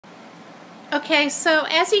Okay, so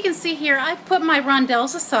as you can see here, I've put my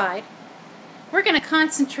rondelles aside. We're going to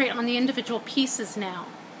concentrate on the individual pieces now.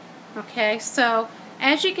 Okay, so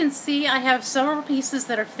as you can see, I have several pieces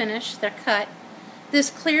that are finished, they're cut. This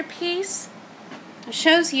clear piece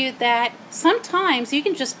shows you that sometimes you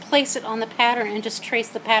can just place it on the pattern and just trace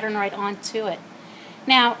the pattern right onto it.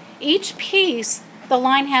 Now, each piece, the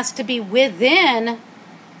line has to be within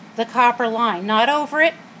the copper line, not over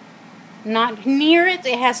it, not near it.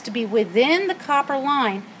 It has to be within the copper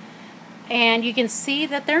line. And you can see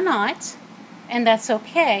that they're not, and that's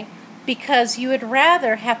okay, because you would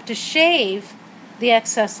rather have to shave the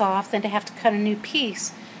excess off than to have to cut a new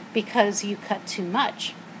piece because you cut too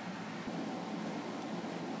much.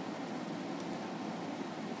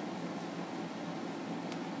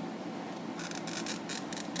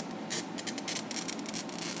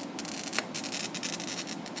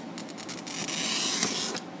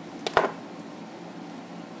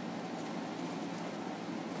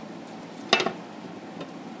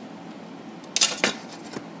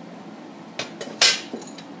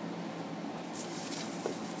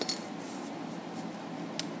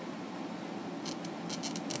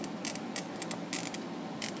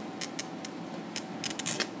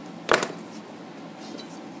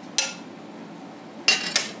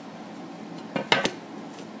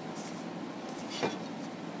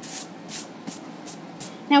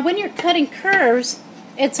 Now when you're cutting curves,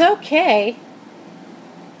 it's okay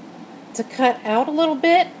to cut out a little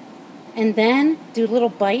bit and then do little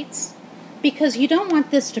bites, because you don't want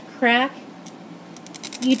this to crack.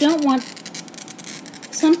 You don't want,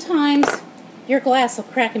 sometimes your glass will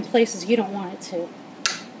crack in places you don't want it to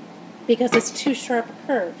because it's too sharp a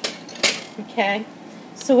curve. Okay?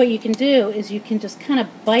 So what you can do is you can just kind of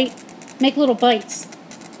bite, make little bites.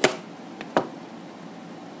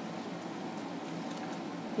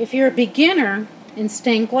 If you're a beginner in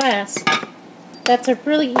stained glass, that's a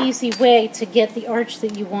really easy way to get the arch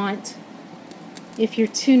that you want if you're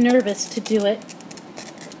too nervous to do it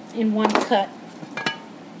in one cut.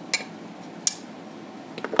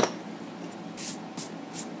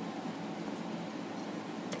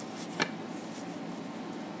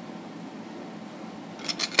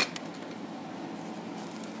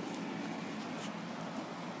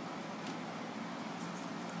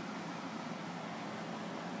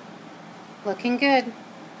 Looking good.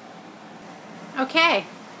 Okay,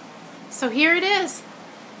 so here it is.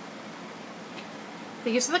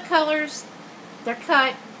 These are the colors. They're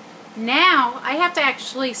cut. Now I have to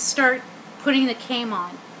actually start putting the cane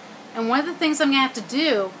on. And one of the things I'm going to have to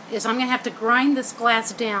do is I'm going to have to grind this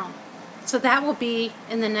glass down. So that will be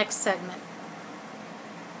in the next segment.